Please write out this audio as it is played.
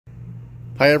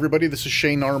Hi everybody, this is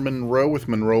Shane R. Monroe with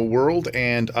Monroe World,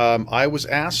 and I was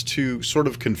asked to sort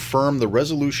of confirm the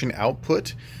resolution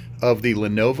output of the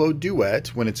Lenovo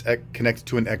Duet when it's connected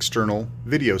to an external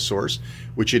video source,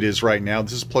 which it is right now.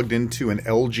 This is plugged into an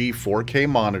LG 4K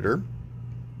monitor,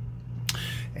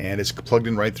 and it's plugged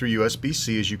in right through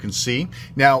USB-C, as you can see.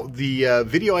 Now, the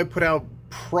video I put out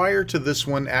prior to this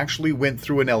one actually went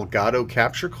through an Elgato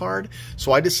capture card,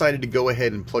 so I decided to go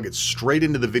ahead and plug it straight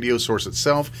into the video source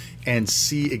itself and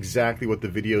see exactly what the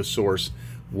video source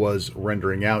was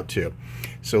rendering out to.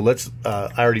 So let's, I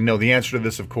already know the answer to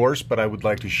this, of course, but I would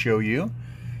like to show you.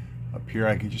 Up here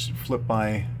I can just flip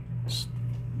my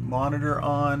monitor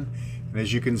on, and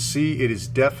as you can see, it is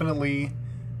definitely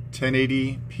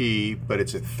 1080p, but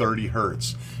it's at 30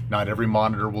 hertz. Not every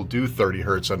monitor will do 30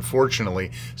 hertz,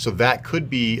 unfortunately, so that could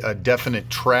be a definite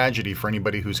tragedy for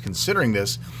anybody who's considering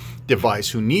this device,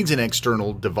 who needs an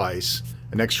external device,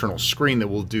 an external screen that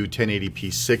will do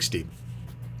 1080p 60.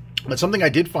 But something I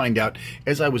did find out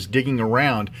as I was digging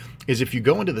around is if you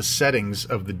go into the settings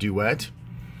of the Duet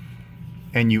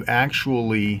and you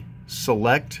actually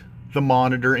select the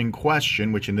monitor in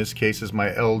question, which in this case is my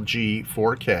LG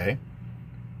 4K,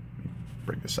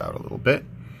 bring this out a little bit,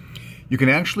 you can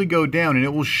actually go down and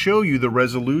it will show you the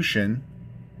resolution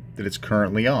that it's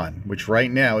currently on, which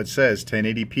right now it says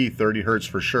 1080p 30 hertz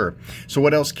for sure. So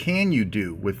what else can you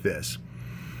do with this?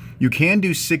 You can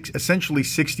do essentially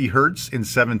 60 hertz in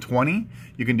 720.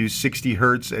 You can do 60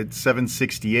 hertz at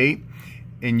 768,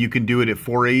 and you can do it at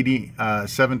 480,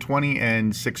 720,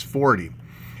 and 640.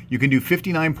 You can do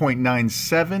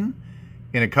 59.97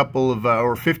 in a couple of,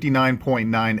 or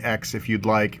 59.9x if you'd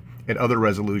like, at other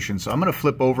resolutions. So I'm going to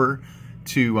flip over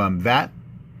to that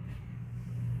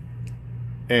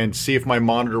and see if my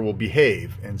monitor will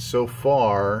behave. And so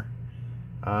far,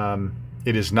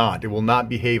 it is not. It will not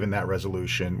behave in that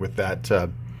resolution with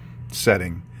that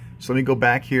setting. So let me go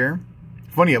back here.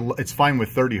 Funny, it's fine with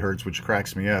 30 hertz, which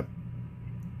cracks me up.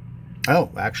 Oh,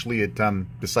 actually, it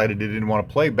decided it didn't want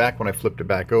to play back when I flipped it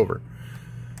back over.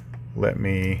 Let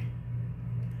me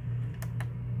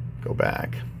go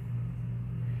back.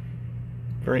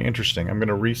 Very interesting. I'm going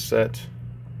to reset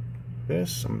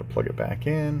this. I'm going to plug it back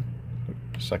in.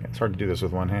 A second. It's hard to do this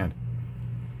with one hand.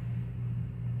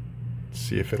 Let's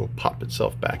see if it'll pop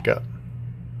itself back up.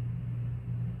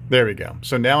 There we go.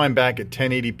 So now I'm back at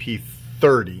 1080p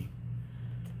 30,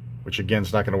 which again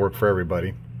is not going to work for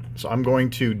everybody. So I'm going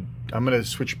to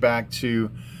switch back to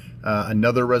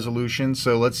another resolution.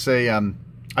 So let's say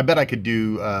I bet I could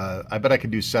do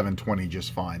 720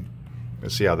 just fine.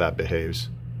 Let's see how that behaves.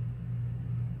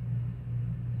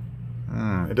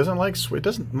 It doesn't like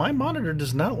my monitor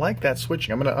does not like that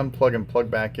switching. I'm going to unplug and plug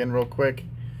back in real quick.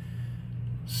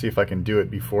 See if I can do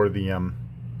it before the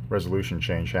resolution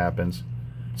change happens.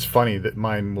 It's funny that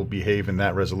mine will behave in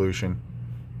that resolution.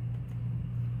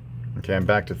 Okay, I'm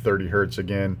back to 30 hertz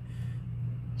again.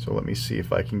 So let me see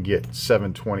if I can get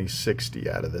 720/60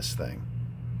 out of this thing.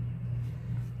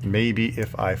 Maybe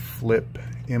if I flip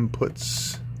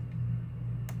inputs,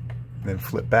 then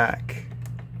flip back.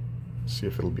 See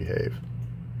if it'll behave.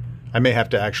 I may have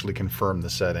to actually confirm the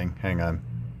setting. Hang on.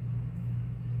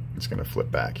 It's going to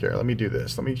flip back here. Let me do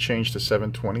this. Let me change to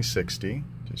 720/60.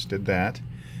 Just did that.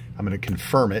 I'm going to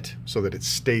confirm it so that it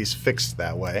stays fixed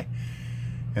that way.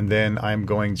 And then I'm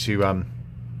going to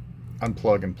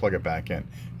unplug and plug it back in.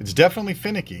 It's definitely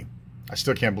finicky. I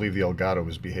still can't believe the Elgato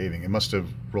was behaving. It must have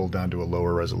rolled down to a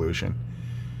lower resolution.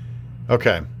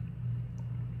 Okay.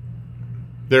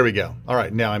 There we go. All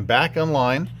right, now I'm back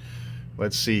online.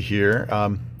 Let's see here.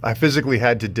 I physically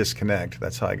had to disconnect.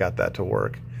 That's how I got that to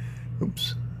work.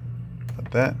 Oops.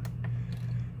 Got that.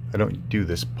 I don't do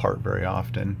this part very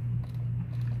often.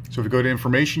 So if we go to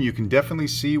information, you can definitely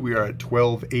see we are at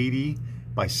 1280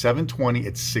 by 720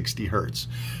 at 60 hertz.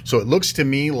 So it looks to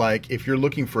me like if you're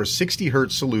looking for a 60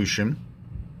 hertz solution,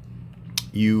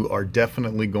 you are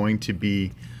definitely going to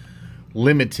be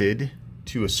limited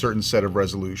to a certain set of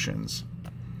resolutions.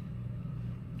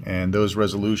 And those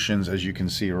resolutions, as you can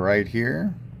see right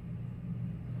here,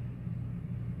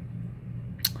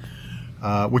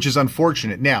 which is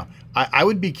unfortunate. Now, I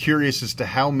would be curious as to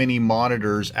how many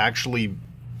monitors actually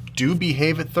do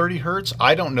behave at 30 hertz.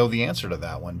 I don't know the answer to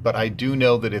that one, but I do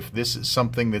know that if this is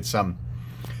something that's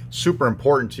super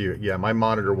important to you, yeah, my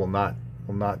monitor will not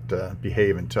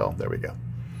behave until, there we go.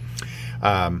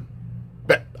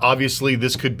 But obviously,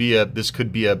 this could be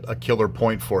a killer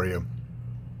point for you.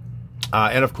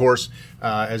 And of course,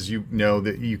 as you know,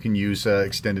 that you can use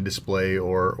extended display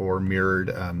or mirrored.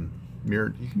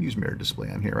 You can use mirrored display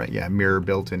on here, right? Yeah, mirror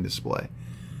built-in display.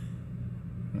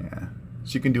 Yeah,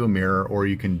 so you can do a mirror or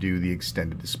you can do the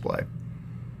extended display.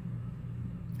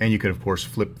 And you can, of course,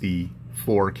 flip the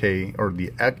 4K or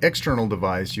the external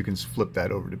device. You can flip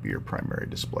that over to be your primary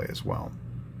display as well.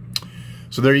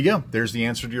 So there you go. There's the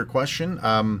answer to your question.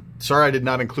 Sorry I did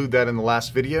not include that in the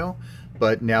last video,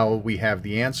 but now we have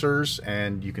the answers,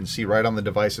 and you can see right on the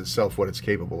device itself what it's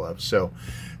capable of. So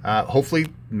hopefully,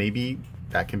 maybe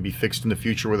that can be fixed in the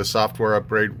future with a software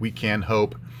upgrade. We can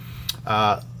hope.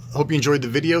 Hope you enjoyed the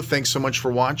video. Thanks so much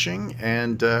for watching,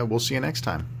 and we'll see you next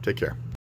time. Take care.